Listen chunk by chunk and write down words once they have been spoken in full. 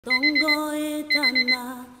Tongo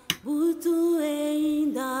etana butu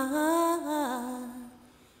einda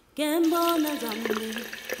Kembo na zambe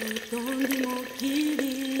etondi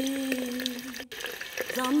mokiri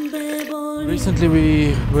Zambe boli. Recently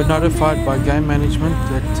we were notified by game management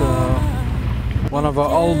that one of our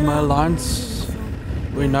old male lions,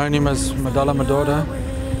 we know him as Madala Madoda,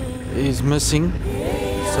 is missing.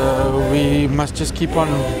 So we must just keep on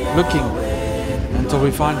looking until we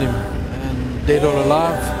find him, and dead or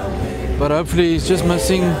alive. But hopefully he's just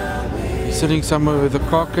missing. He's sitting somewhere with a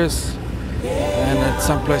carcass and at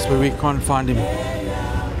some place where we can't find him.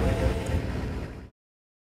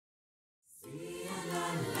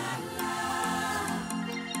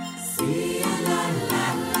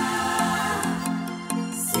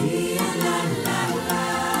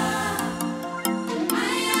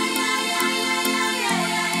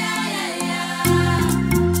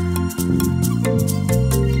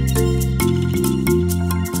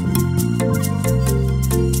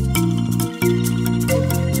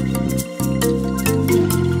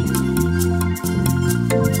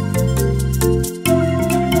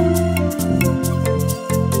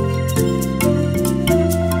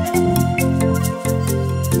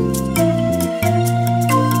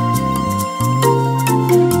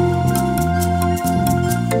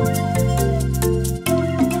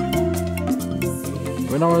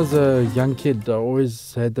 When I was a young kid, I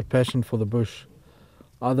always had the passion for the bush,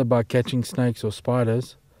 either by catching snakes or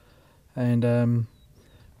spiders. And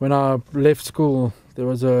when I left school, there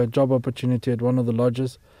was a job opportunity at one of the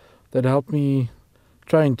lodges that helped me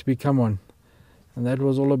train to become one. And that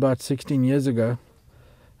was all about 16 years ago.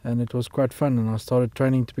 And it was quite fun, and I started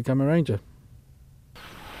training to become a ranger.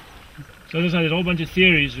 So there's a whole bunch of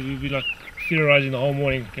theories. We'd be like theorizing the whole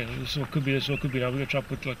morning. Okay, this one could be, this one could be. Now we're going to try to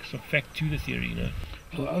put like some fact to the theory, you know.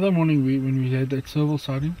 The other morning when we had that Serval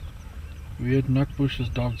sighting, we heard Nutbush's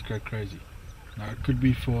dogs go crazy. Now it could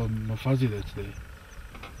be for Mafuzzy that's there.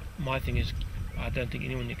 My thing is, I don't think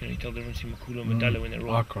anyone can really tell the difference between Makulu and Madala when they're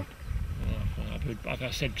wrong. I can't.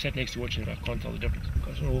 I've sat next to watching it, I can't tell the difference. I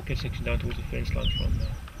just want to walk that section down towards the fence line from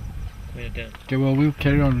Queen down. Okay, well we'll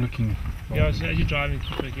carry on looking. Yeah, so as you're driving,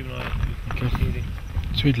 keep an eye out. Okay.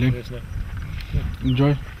 Sweet, Lim. Yeah.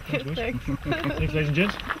 Enjoy. Thanks, Thanks, ladies and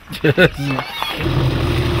gents.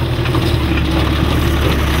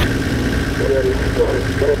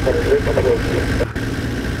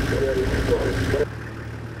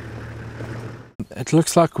 It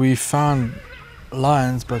looks like we found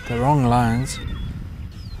lions, but the wrong lions.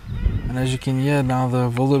 And as you can hear now, the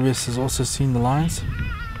wildebeest has also seen the lions.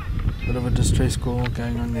 Bit of a distress call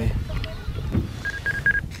going on there.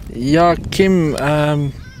 Yeah, Kim,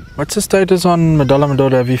 what's the status on Madala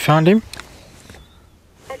Madoda? Have you found him?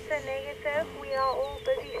 It's a negative. We are all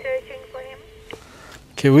busy searching for him.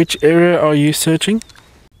 Okay, which area are you searching?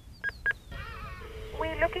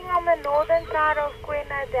 We're looking on the northern side of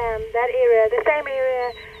Quena Dam, that area, the same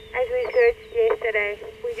area as we searched yesterday.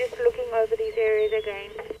 We're just looking over these areas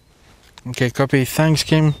again. Okay, copy. Thanks,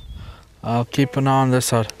 Kim. I'll keep an eye on this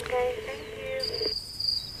side. Okay, thank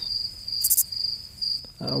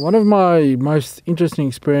you. One of my most interesting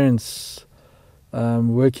experience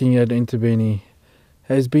working at Entebeni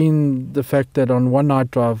has been the fact that on one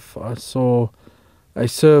night drive I saw a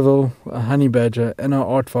serval, a honey badger and an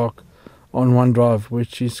aardvark on one drive,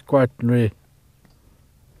 which is quite rare.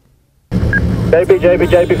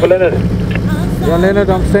 JP for Leonard. Yeah, Leonard,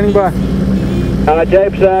 I'm standing by.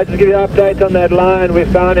 Japes, just give you an update on that lion. We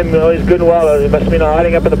found him, he's good and well. He must have been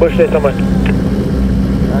hiding up in the bush there somewhere.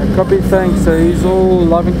 Copy, thanks. So he's all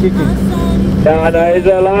alive and kicking. Yeah, no, he's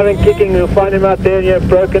alive and kicking. We'll find him out there near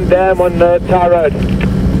Broken Dam on Tar Road.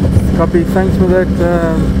 Copy, thanks for that,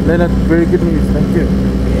 Leonard. Very good news, thank you.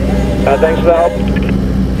 Thanks for the help.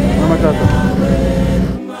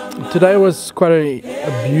 Today was quite a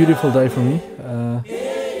beautiful day for me.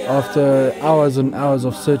 After hours and hours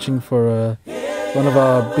of searching for one of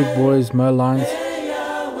our big boys, male lions,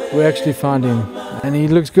 we actually found him, and he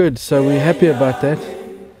looks good, so we're happy about that.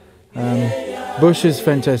 Bush is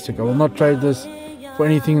fantastic. I will not trade this for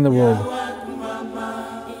anything in the world.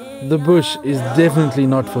 The bush is definitely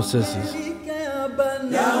not for sissies.